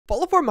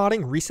Fallout 4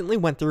 modding recently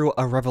went through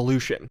a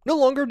revolution. No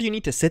longer do you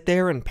need to sit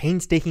there and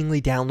painstakingly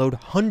download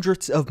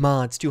hundreds of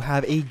mods to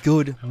have a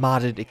good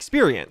modded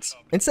experience.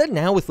 Instead,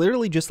 now with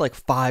literally just like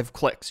 5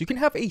 clicks, you can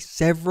have a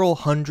several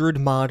hundred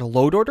mod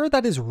load order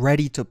that is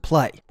ready to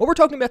play. What we're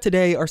talking about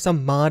today are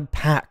some mod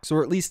packs,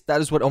 or at least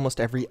that is what almost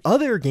every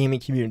other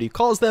gaming community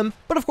calls them,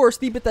 but of course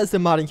the Bethesda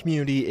modding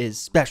community is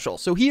special,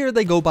 so here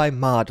they go by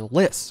mod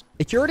lists.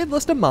 A curated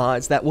list of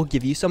mods that will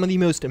give you some of the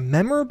most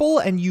memorable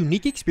and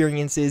unique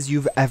experiences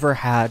you've ever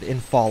had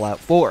in Fallout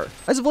 4.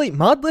 As of late,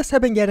 mod lists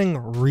have been getting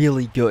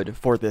really good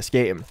for this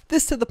game.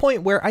 This to the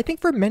point where I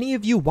think for many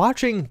of you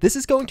watching, this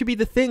is going to be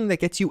the thing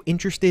that gets you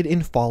interested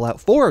in Fallout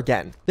 4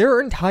 again. There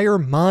are entire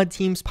mod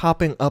teams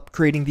popping up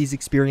creating these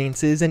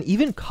experiences and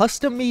even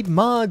custom-made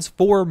mods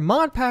for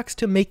mod packs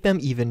to make them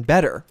even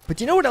better.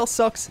 But you know what else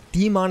sucks?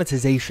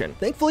 Demonetization.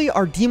 Thankfully,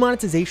 our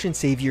demonetization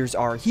saviors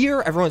are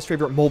here, everyone's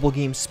favorite mobile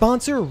game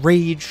sponsor,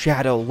 Raid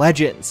Shadow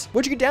Legends,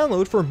 which you can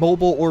download for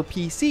mobile or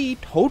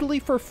PC totally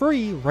for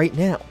free right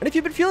now. And if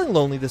you've been feeling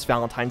lonely this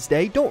Valentine's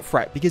Day, don't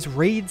fret because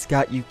Raid's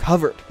got you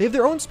covered. They have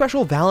their own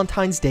special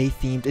Valentine's Day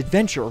themed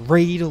adventure,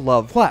 Raid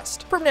Love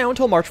Quest. From now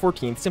until March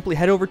 14th, simply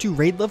head over to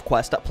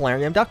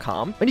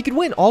raidlovequest.polarium.com and you can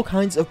win all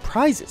kinds of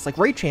prizes like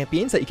raid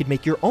champions that you could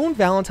make your own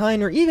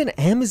Valentine or even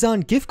Amazon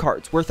gift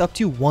cards worth up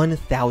to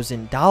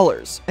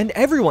 $1,000. And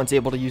everyone's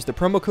able to use the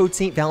promo code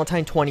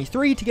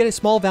StValentine23 to get a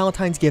small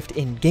Valentine's gift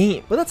in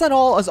game. But that's not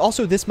all, as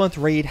also this month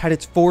Raid had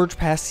its Forge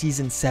Pass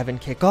Season 7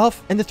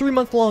 kickoff, and the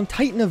 3-month-long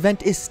Titan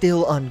event is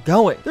still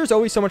ongoing. There's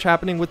always so much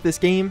happening with this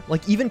game,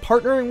 like even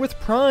partnering with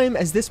Prime,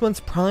 as this month's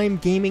Prime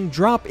gaming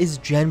drop is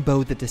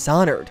Genbo the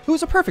Dishonored, who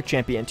is a perfect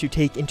champion to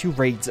take into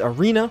Raid's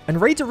arena,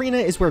 and Raid's arena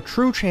is where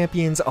true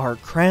champions are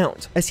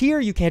crowned. As here,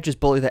 you can't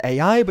just bully the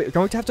AI, but you're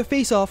going to have to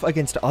face off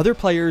against other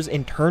players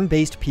in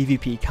turn-based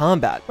PvP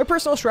combat. My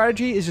personal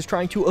strategy is just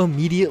trying to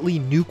immediately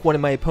nuke one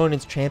of my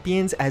opponent's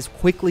champions as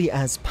quickly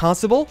as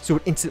possible, so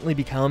it instantly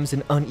becomes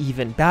an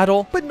uneven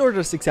battle, but in order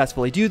to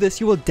successfully do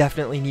this, you will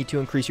definitely need to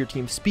increase your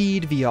team's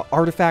speed via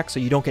artifacts so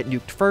you don't get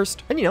nuked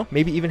first, and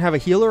maybe even have a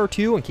healer or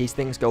two in case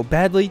things go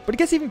badly. But it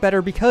gets even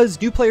better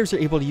because new players are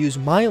able to use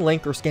my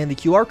link or scan the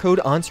QR code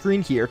on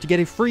screen here to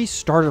get a free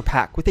starter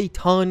pack with a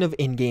ton of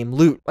in-game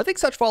loot. I think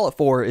such Fallout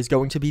 4 is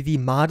going to be the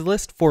mod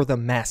list for the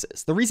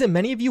masses. The reason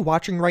many of you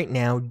watching right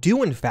now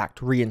do in fact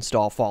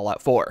reinstall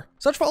Fallout 4.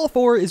 Such Fallout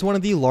 4 is one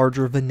of the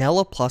larger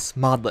Vanilla Plus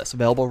mod lists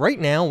available right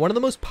now, one of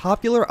the most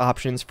popular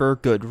options for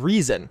good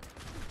reason.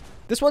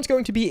 This one's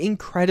going to be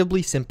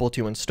incredibly simple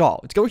to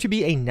install. It's going to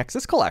be a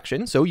Nexus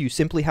collection, so you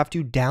simply have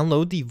to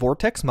download the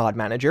Vortex mod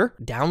manager,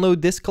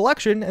 download this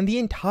collection, and the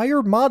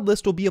entire mod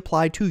list will be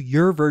applied to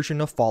your version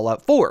of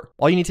Fallout 4.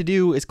 All you need to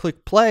do is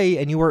click play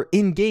and you are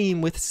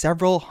in-game with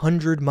several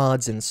hundred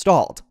mods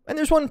installed. And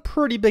there's one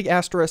pretty big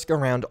asterisk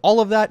around all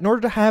of that. In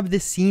order to have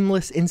this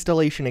seamless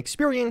installation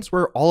experience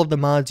where all of the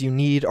mods you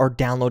need are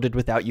downloaded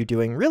without you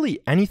doing really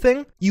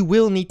anything, you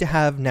will need to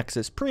have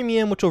Nexus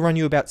Premium, which will run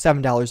you about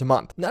 $7 a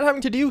month. Not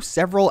having to do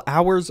several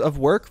hours of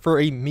work for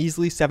a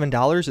measly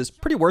 $7 is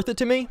pretty worth it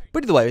to me.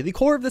 But either way, the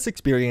core of this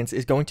experience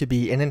is going to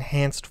be an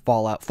enhanced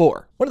Fallout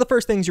 4. One of the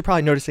first things you're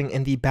probably noticing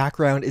in the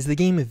background is the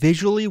game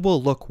visually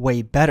will look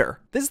way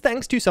better. This is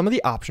thanks to some of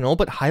the optional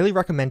but highly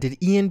recommended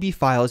ENB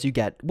files you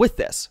get with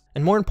this.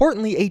 And more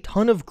importantly, a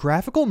ton of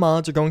graphical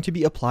mods are going to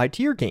be applied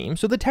to your game,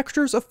 so the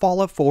textures of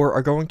Fallout 4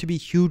 are going to be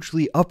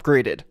hugely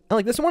upgraded.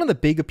 And this is one of the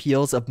big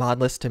appeals of mod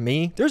lists to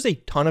me. There's a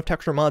ton of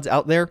texture mods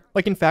out there.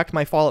 In fact,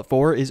 my Fallout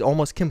 4 is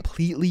almost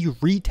completely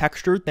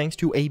retextured thanks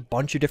to a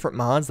bunch of different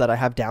mods that I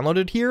have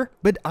downloaded here.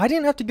 But I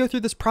didn't have to go through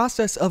this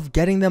process of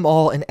getting them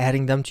all and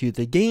adding them to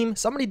the game.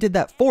 Somebody did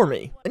that for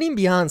me. And even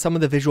beyond some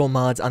of the visual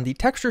mods on the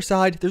texture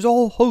side, there's a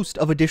whole host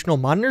of additional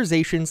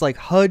modernizations like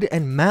HUD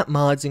and map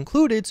mods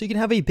included, so you can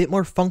have a bit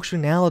more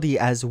functionality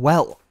as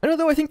well. And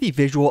although I think the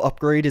visual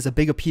upgrade is a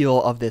big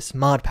appeal of this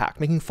mod pack,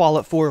 making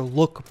Fallout 4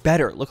 look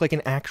better, look like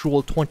an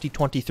actual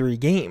 2023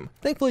 game,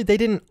 thankfully they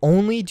didn't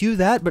only do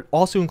that, but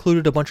also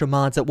included a bunch of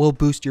mods that will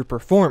boost your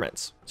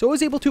performance. So I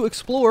was able to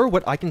explore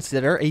what I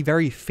consider a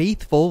very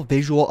faithful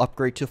visual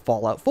upgrade to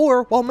Fallout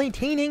 4 while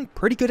maintaining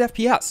pretty good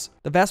FPS.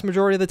 The vast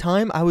majority of the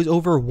time, I was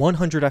over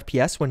 100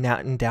 FPS when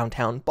not in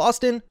downtown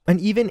Boston, and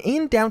even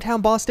in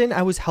downtown Boston,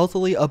 I was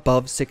healthily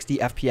above 60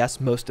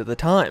 FPS most of the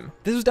time.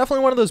 This was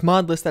definitely one of those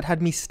mod lists that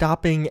had me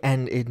stopping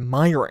and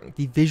admiring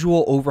the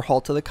visual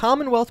overhaul to the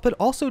Commonwealth, but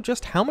also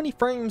just how many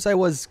frames I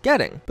was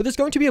getting. But there's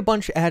going to be a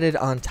bunch added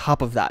on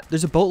top of that.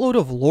 There's a boatload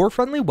of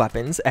lore-friendly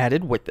weapons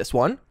added with this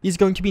one. These are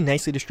going to be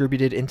nicely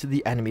distributed into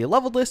the enemy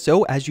level list,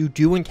 so as you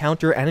do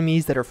encounter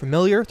enemies that are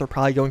familiar, they're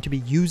probably going to be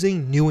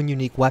using new and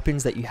unique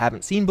weapons that you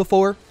haven't seen before.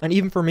 And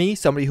even for me,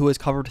 somebody who has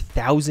covered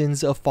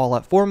thousands of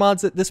Fallout 4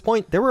 mods at this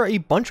point, there were a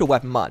bunch of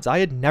weapon mods I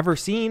had never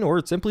seen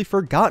or simply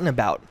forgotten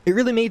about. It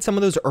really made some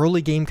of those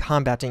early game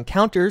combat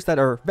encounters that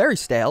are very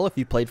stale if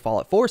you played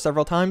Fallout 4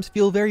 several times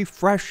feel very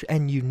fresh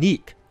and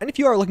unique. And if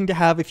you are looking to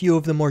have a few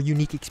of the more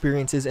unique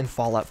experiences in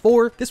Fallout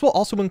 4, this will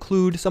also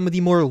include some of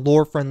the more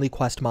lore-friendly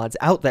quest mods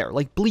out there,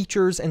 like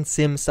Bleachers and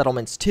Sim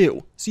Settlements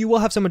 2. So you will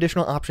have some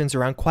additional options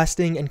around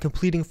questing and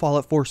completing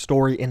Fallout 4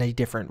 story in a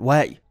different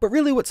way. But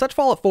really what such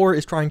Fallout 4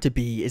 is trying to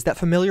be is that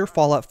familiar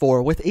Fallout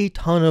 4 with a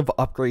ton of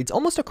upgrades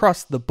almost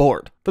across the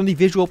board. From the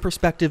visual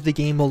perspective, the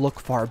game will look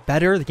far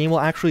better, the game will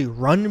actually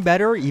run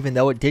better even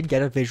though it did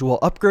get a visual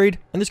upgrade,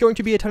 and there's going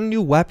to be a ton of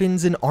new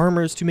weapons and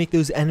armors to make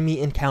those enemy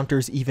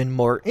encounters even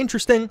more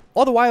interesting.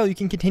 All the while you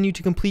can continue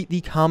to complete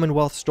the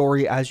Commonwealth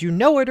story as you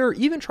know it, or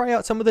even try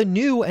out some of the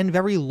new and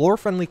very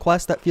lore-friendly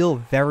quests that feel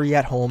very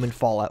at home in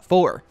Fallout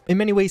 4. In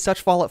many ways,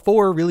 such Fallout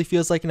 4 really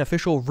feels like an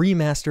official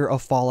remaster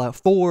of Fallout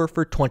 4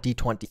 for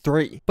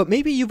 2023. But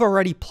maybe you've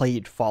already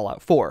played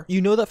Fallout 4,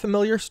 you know that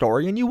familiar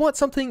story, and you want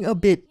something a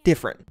bit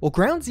different. Well,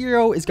 Ground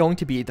Zero is going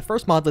to be the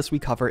first mod list we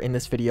cover in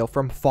this video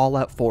from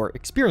Fallout 4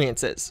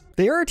 Experiences.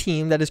 They are a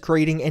team that is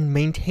creating and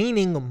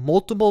maintaining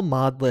multiple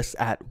mod lists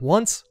at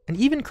once, and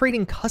even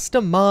creating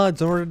custom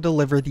mods in order to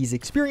deliver these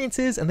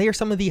experiences, and they are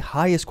some of the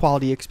highest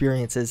quality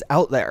experiences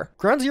out there.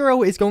 Ground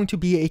Zero is going to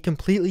be a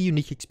completely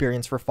unique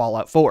experience for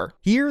Fallout 4.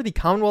 Here, the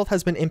Commonwealth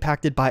has been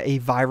impacted by a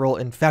viral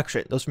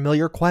infection. Those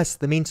familiar quests,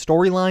 the main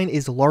storyline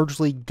is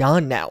largely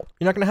gone now.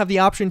 You're not going to have the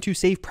option to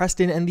save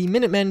Preston and the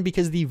Minutemen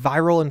because the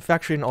viral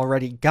infection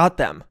already got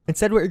them.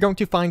 Instead, what you're going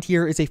to find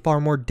here is a far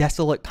more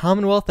desolate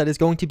Commonwealth that is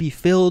going to be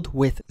filled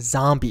with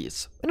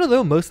zombies. And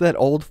although most of that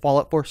old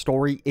Fallout 4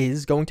 story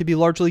is going to be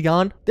largely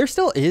gone, there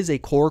still is a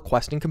core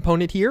questing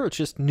component here. It's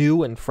just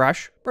new and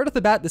fresh. Right off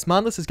the bat, this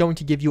mod list is going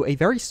to give you a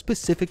very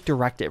specific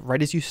directive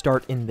right as you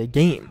start in the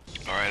game.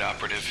 Alright,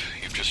 Operative,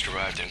 you've just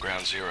arrived in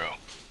Ground Zero.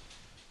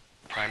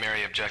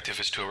 Primary objective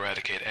is to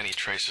eradicate any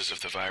traces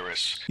of the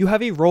virus. You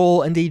have a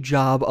role and a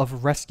job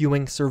of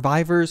rescuing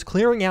survivors,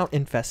 clearing out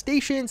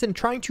infestations, and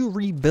trying to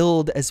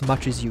rebuild as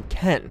much as you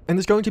can. And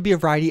there's going to be a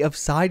variety of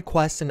side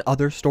quests and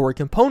other story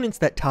components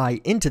that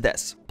tie into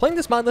this. Playing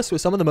this mod list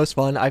was some of the most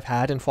fun I've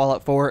had in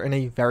Fallout 4 in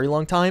a very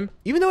long time.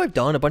 Even though I've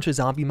done a bunch of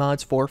zombie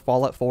mods for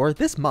Fallout 4,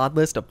 this mod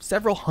list of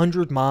several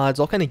hundred mods,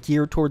 all kind of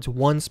geared towards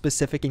one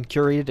specific and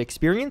curated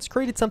experience,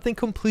 created something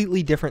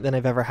completely different than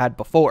I've ever had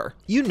before.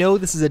 You know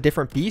this is a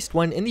different beast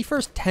when in the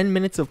first 10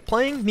 minutes of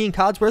playing, me and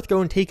Codsworth go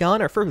and take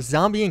on our first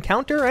zombie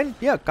encounter, and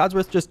yeah,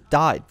 Codsworth just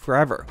died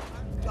forever.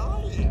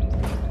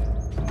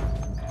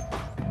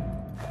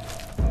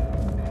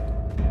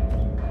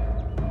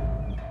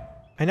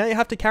 And now you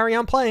have to carry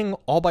on playing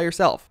all by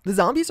yourself. The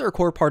zombies are a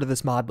core part of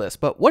this mod list,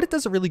 but what it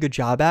does a really good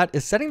job at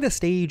is setting the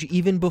stage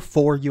even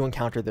before you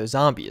encounter those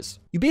zombies.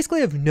 You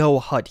basically have no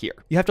HUD here.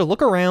 You have to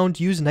look around,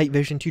 use night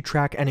vision to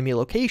track enemy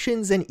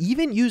locations, and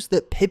even use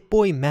the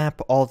Pip-Boy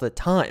map all the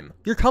time.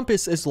 Your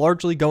compass is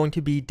largely going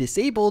to be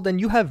disabled,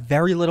 and you have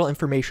very little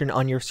information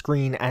on your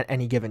screen at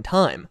any given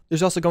time.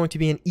 There's also going to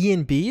be an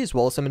E&B as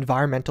well as some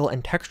environmental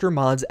and texture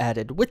mods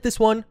added with this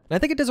one, and I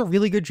think it does a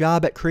really good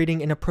job at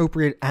creating an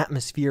appropriate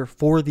atmosphere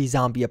for the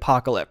zombie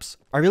apocalypse.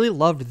 I really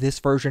loved this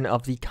version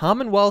of the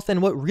Commonwealth,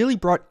 and what really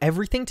brought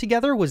everything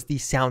together was the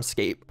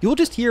soundscape. You will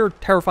just hear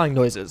terrifying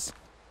noises.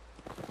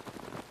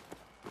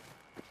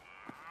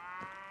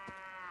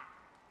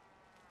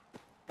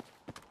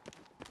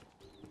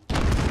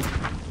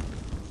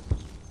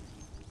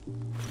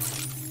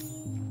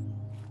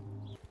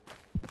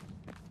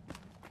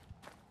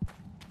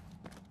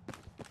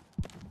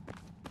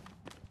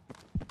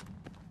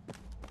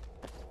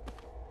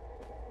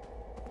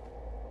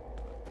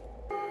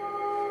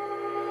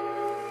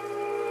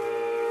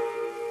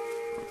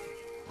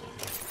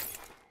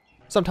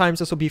 Sometimes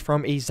this will be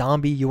from a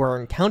zombie you are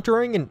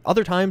encountering, and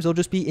other times it'll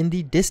just be in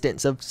the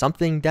distance of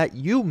something that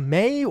you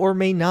may or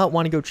may not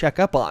want to go check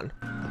up on.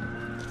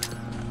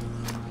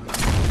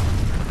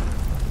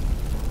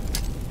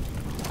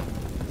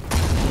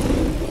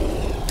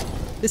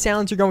 The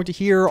sounds you're going to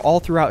hear all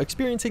throughout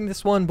experiencing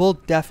this one will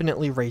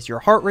definitely raise your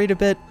heart rate a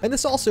bit, and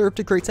this all served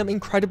to create some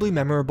incredibly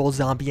memorable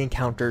zombie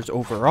encounters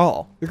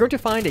overall. You're going to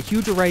find a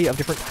huge array of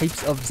different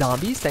types of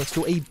zombies thanks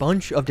to a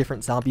bunch of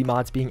different zombie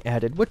mods being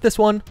added with this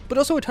one, but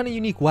also a ton of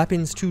unique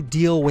weapons to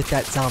deal with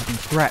that zombie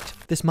threat.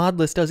 This mod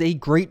list does a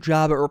great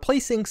job at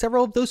replacing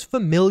several of those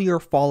familiar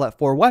Fallout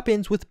 4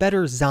 weapons with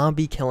better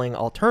zombie killing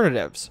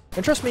alternatives.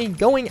 And trust me,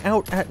 going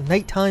out at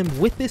nighttime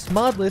with this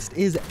mod list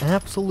is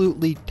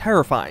absolutely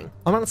terrifying.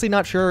 I'm honestly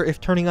not sure if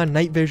turning on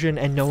night vision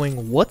and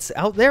knowing what's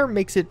out there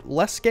makes it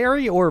less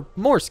scary or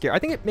more scary. I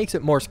think it makes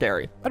it more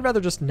scary. I'd rather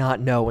just not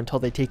know until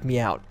they take me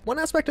out. One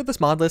aspect of this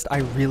mod list I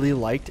really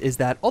liked is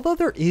that although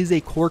there is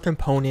a core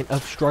component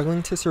of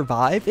struggling to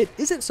survive, it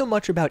isn't so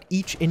much about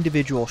each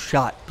individual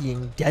shot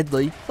being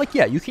deadly. Like,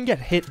 yeah, you can get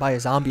hit by a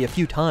zombie a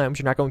few times,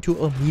 you're not going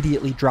to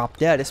immediately drop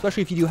dead,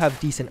 especially if you do have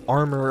decent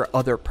armor or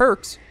other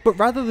perks, but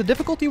rather the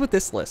difficulty with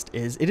this list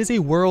is it is a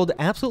world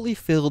absolutely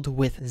filled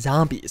with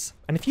zombies.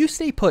 and if you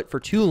stay put for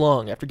too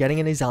long after getting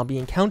in a zombie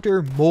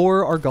encounter,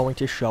 more are going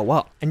to show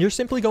up, and you're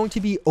simply going to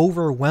be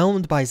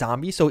overwhelmed by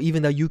zombies. So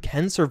even though you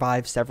can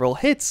survive several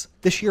hits,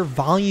 the sheer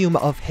volume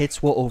of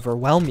hits will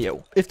overwhelm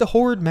you. If the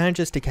horde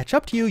manages to catch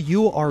up to you,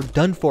 you are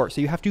done for, so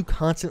you have to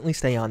constantly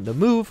stay on the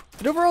move.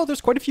 But overall,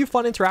 there's quite a few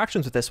fun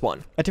interactions with this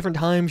one. At different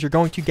times, you're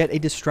going to get a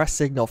distress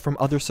signal from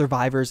other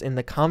survivors in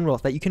the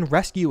Commonwealth that you can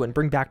rescue and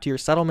bring back to your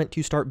settlement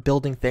to start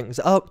building things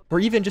up, or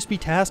even just be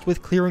tasked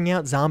with clearing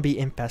out zombie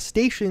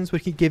infestations,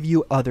 which could give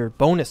you other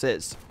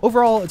bonuses.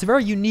 Overall, it's a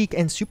very unique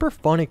and super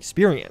fun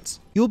experience.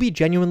 You will be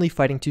genuinely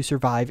fighting to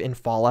survive in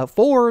Fallout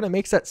 4, and it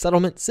makes that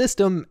settlement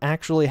system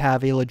actually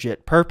have a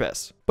legit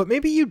purpose. But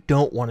maybe you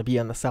don't want to be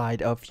on the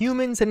side of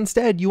humans, and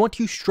instead you want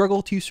to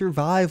struggle to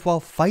survive while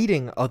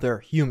fighting other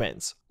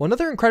humans. Well,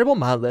 another incredible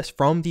mod list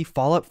from the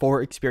Fallout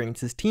 4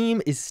 Experiences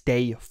team is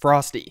Stay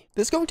Frosty.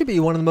 This is going to be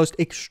one of the most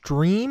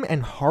extreme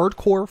and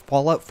hardcore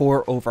Fallout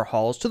 4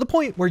 overhauls, to the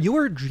point where you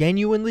are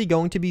genuinely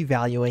going to be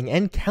valuing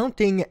and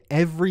counting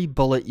every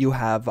bullet you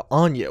have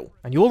on you.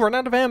 And you will run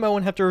out of ammo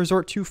and have to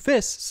resort to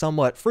fists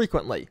somewhat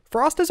frequently.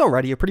 Frost is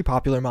already a pretty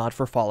popular mod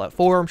for Fallout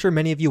 4. I'm sure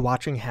many of you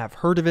watching have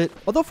heard of it.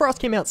 Although Frost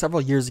came out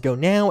several years ago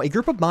now, a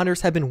group of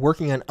modders have been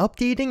working on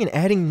updating and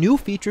adding new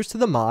features to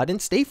the mod,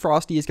 and Stay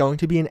Frosty is going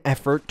to be an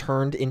effort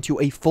turned into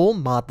a full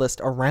mod list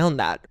around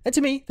that. And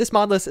to me, this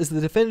mod list is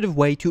the definitive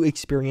way to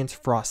experience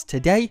Frost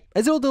today,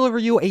 as it will deliver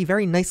you a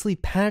very nicely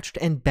patched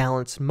and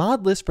balanced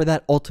mod list for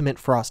that ultimate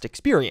Frost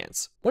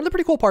experience. One of the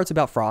pretty cool parts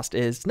about Frost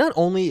is not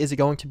only is it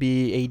going to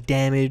be a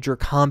damage or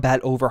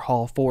combat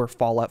overhaul for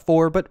Fallout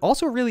 4, but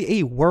also really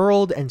a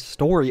world and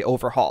story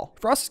overhaul.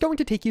 Frost is going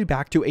to take you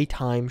back to a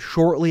time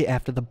shortly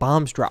after the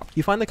bombs dropped.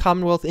 You find the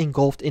Commonwealth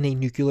engulfed in a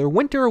nuclear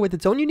winter with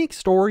its own unique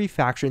story,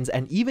 factions,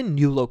 and even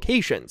new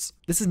locations.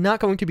 This is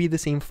not going to be the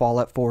same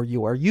Fallout 4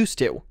 you are used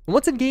to. And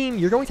once in game,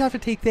 you're going to have to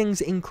take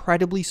things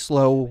incredibly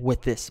slow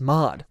with this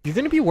mod. You're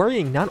going to be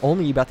worrying not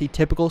only about the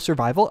typical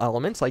survival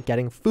elements like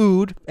getting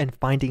food and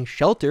finding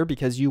shelter,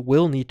 because you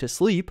will need to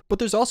sleep, but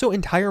there's also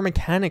entire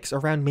mechanics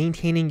around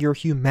maintaining your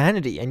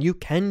humanity, and you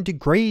can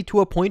degrade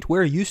to a point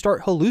where you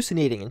start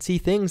hallucinating and see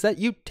things that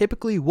you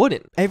typically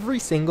wouldn't. Every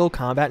single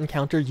combat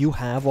encounter you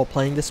have while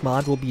playing this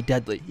mod will be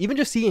deadly. Even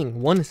just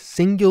seeing one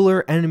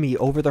singular enemy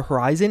over the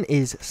horizon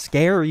is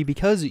scary,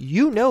 because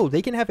you know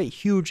they can have a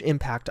huge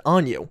impact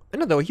on you. I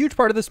know though, a huge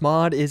part of this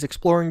mod is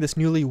exploring this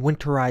newly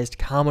winterized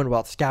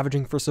Commonwealth,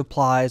 scavenging for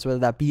supplies, whether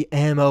that be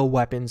ammo,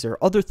 weapons, or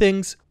other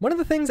things. One of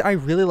the things I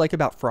really like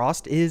about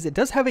Frost is it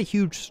does have a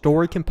huge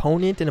story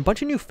component and a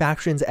bunch of new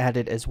factions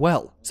added as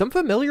well. Some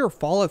familiar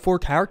Fallout 4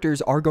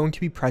 characters are going to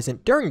be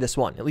present during this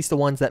one, at least the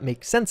ones that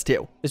make sense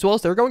to, as well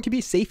as there are going to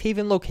be safe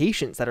haven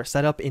locations that are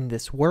set up in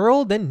this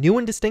world and new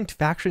and distinct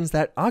factions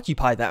that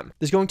occupy them.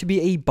 There's going to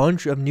be a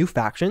bunch of new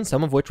factions,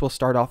 some of which will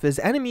start off as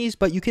enemies,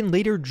 but you can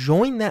later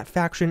join that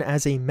faction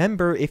as a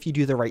member if you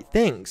do the right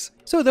things.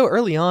 So though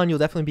early on you'll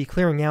definitely be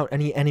clearing out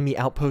any enemy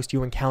outpost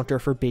you encounter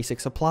for basic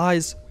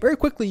supplies, very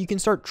quickly you can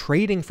start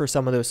trading for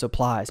some of those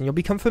supplies, and you'll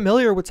become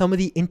familiar with some of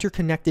the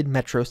interconnected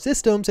metro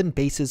systems and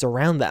bases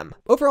around them.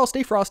 Overall,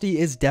 Stay Frosty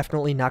is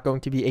definitely not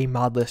going to be a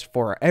mod list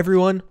for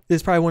everyone. This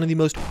is probably one of the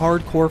most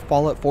hardcore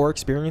Fallout 4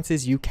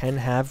 experiences you can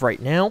have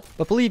right now,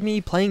 but believe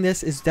me, playing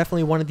this is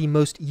definitely one of the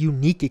most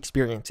unique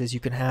experiences you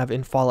can have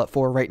in Fallout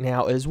 4 right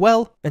now as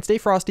well, and Stay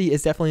Frosty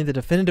is definitely the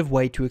definitive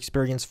way to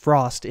experience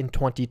Frost in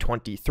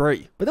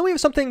 2023. But then we have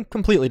something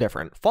completely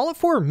different. Fallout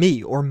 4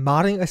 Me, or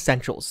Modding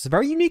Essentials, is a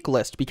very unique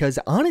list because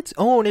on its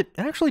own, it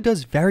actually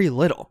does very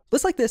little.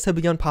 Lists like this have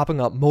begun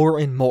popping up more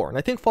and more, and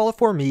I think Fallout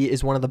 4 Me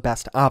is one of the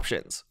best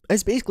options.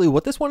 As basically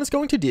what this one is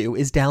going to do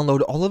is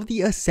download all of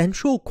the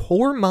essential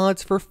core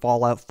mods for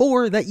Fallout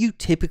 4 that you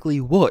typically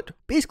would,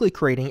 basically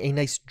creating a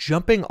nice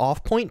jumping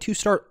off point to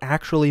start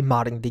actually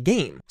modding the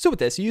game. So with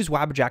this, you use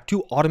Wabbajack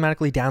to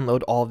automatically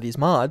download all of these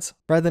mods,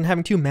 rather than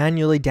having to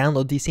manually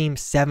download the same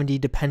 70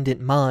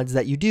 dependent mods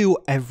that you do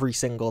every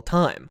single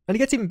time. And it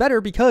gets even better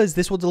because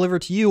this will deliver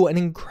to you an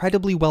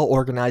incredibly well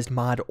organized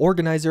mod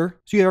organizer,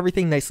 so you have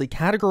everything nicely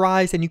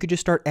categorized and you could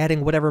just start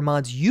adding whatever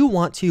mods you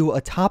want to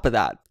atop of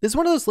that. This is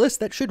one of those lists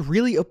that should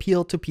really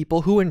appeal to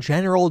people who in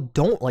general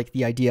don't like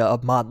the idea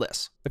of mod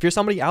lists. If you're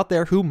somebody out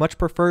there who much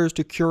prefers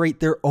to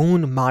curate their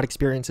own mod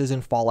experiences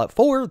in Fallout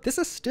 4, this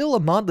is still a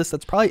mod list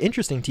that's probably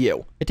interesting to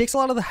you. It takes a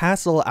lot of the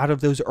hassle out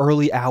of those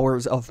early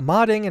hours of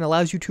modding and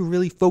allows you to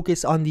really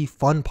focus on the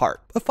fun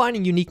part of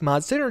finding unique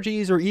mod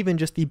synergies or even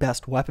just the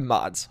best weapon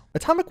mods.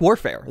 Atomic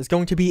Warfare is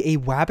going to be a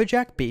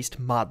Wabbajack-based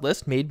mod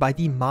list made by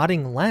the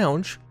Modding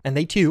Lounge, and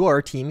they too are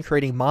a team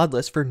creating mod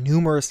lists for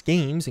numerous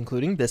games,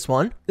 including this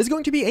one. This is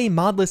going to be a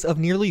mod list of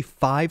nearly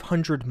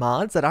 500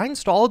 mods that I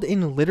installed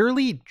in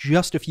literally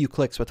just a few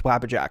clicks with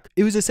Wabbajack.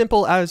 It was as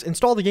simple as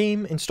install the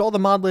game, install the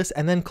mod list,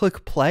 and then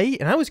click play,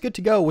 and I was good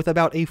to go with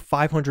about a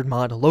 500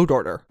 mod load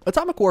order.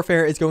 Atomic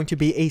Warfare is going to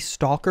be a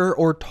Stalker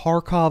or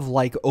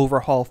Tarkov-like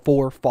overhaul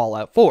for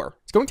Fallout 4.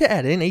 It's going to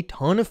add in a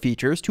ton of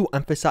features to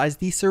emphasize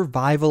the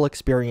survival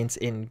experience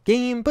in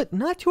game, but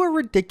not to a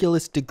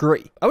ridiculous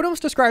degree. I would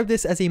almost describe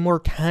this as a more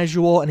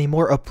casual and a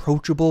more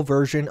approachable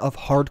version of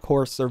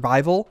hardcore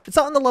survival. It's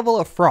not on the level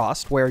of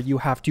Frost, where you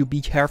have to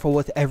be careful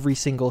with every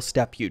single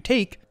step you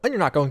take, and you're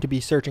not going to be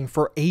searching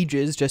for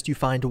ages just to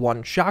find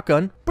one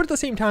shotgun, but at the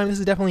same time, this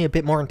is definitely a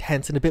bit more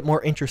intense and a bit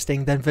more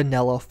interesting than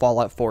vanilla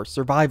Fallout 4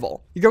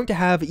 survival. You're going to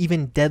have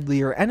even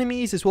deadlier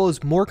enemies, as well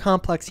as more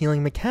complex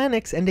healing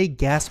mechanics and a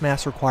gas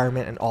mask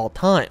requirement at all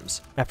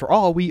times. After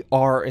all, we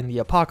are in the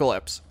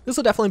apocalypse. This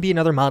will definitely be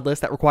another mod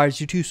list that requires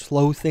you to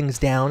slow things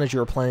down as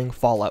you're playing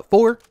Fallout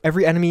 4.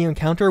 Every enemy you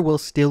encounter will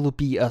still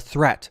be a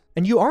threat,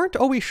 and you aren't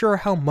always sure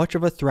how much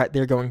of a threat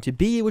they're going to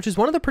be, which is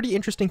one of the pretty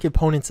interesting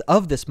components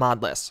of this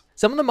mod list.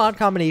 Some of the mod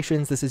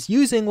combinations this is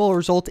using will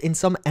result in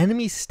some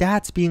enemy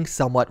stats being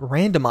somewhat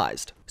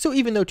randomized. So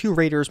even though two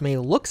raiders may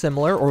look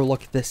similar or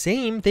look the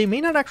same, they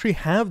may not actually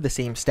have the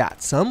same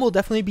stats. Some will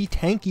definitely be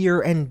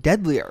tankier and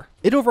deadlier.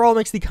 It overall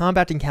makes the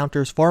combat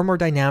encounters far more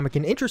dynamic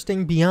and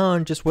interesting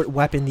beyond just what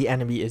weapon the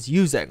enemy is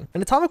using.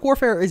 And Atomic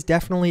Warfare is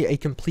definitely a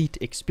complete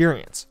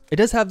experience. It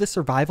does have this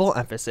survival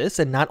emphasis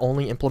and not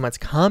only implements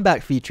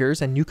combat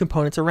features and new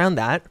components around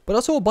that, but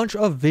also a bunch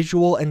of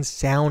visual and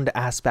sound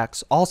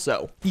aspects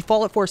also. The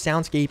Fallout 4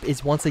 soundscape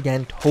is once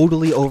again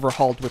totally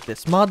overhauled with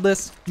this mod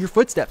list. Your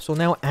footsteps will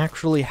now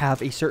actually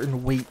have a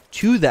certain weight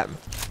to them.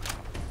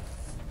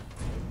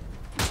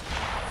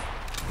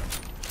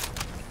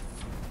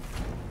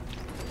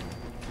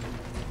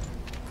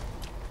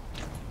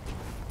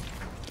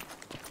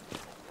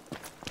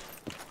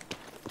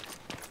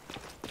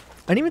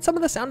 And even some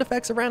of the sound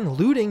effects around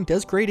looting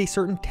does create a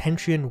certain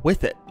tension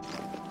with it.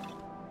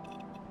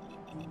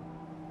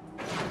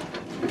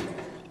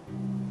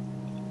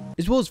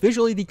 As well as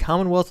visually, the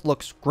Commonwealth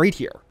looks great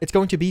here. It's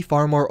going to be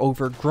far more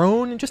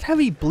overgrown and just have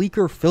a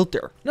bleaker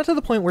filter. Not to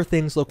the point where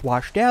things look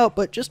washed out,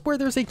 but just where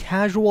there's a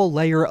casual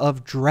layer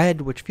of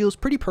dread, which feels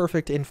pretty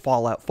perfect in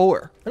Fallout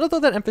 4. And although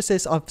that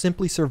emphasis of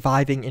simply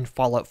surviving in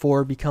Fallout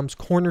 4 becomes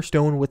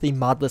cornerstone with a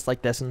mod list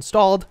like this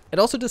installed, it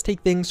also does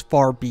take things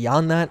far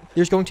beyond that.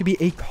 There's going to be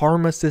a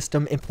karma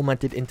system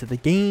implemented into the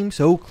game,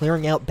 so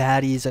clearing out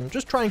baddies and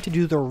just trying to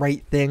do the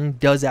right thing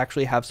does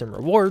actually have some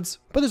rewards.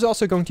 But there's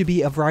also going to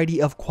be a variety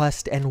of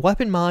quest and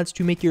weapon mods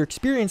to make your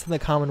experience in the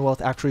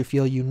Commonwealth actually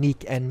feel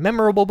unique and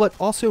memorable, but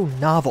also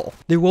novel.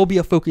 There will be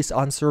a focus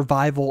on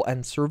survival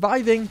and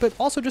surviving, but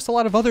also just a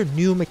lot of other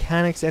new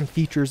mechanics and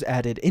features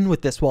added in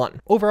with this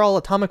one. Overall,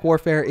 Atomic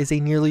Warfare is a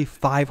nearly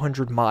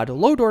 500 mod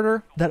load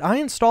order that I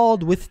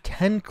installed with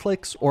 10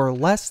 clicks or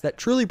less that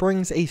truly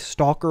brings a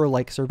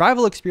Stalker-like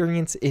survival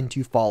experience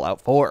into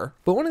Fallout 4.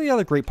 But one of the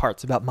other great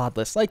parts about mod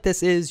lists like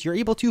this is you're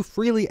able to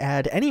freely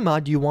add any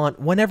mod you want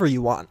whenever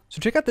you want. So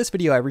check out this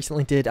video I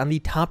recently did on the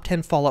top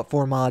 10 Fallout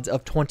 4 mods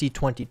of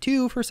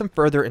 2022 for some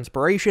further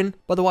inspiration.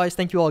 Otherwise,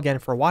 thank you all again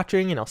for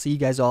watching, and I'll see you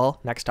guys all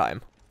next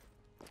time.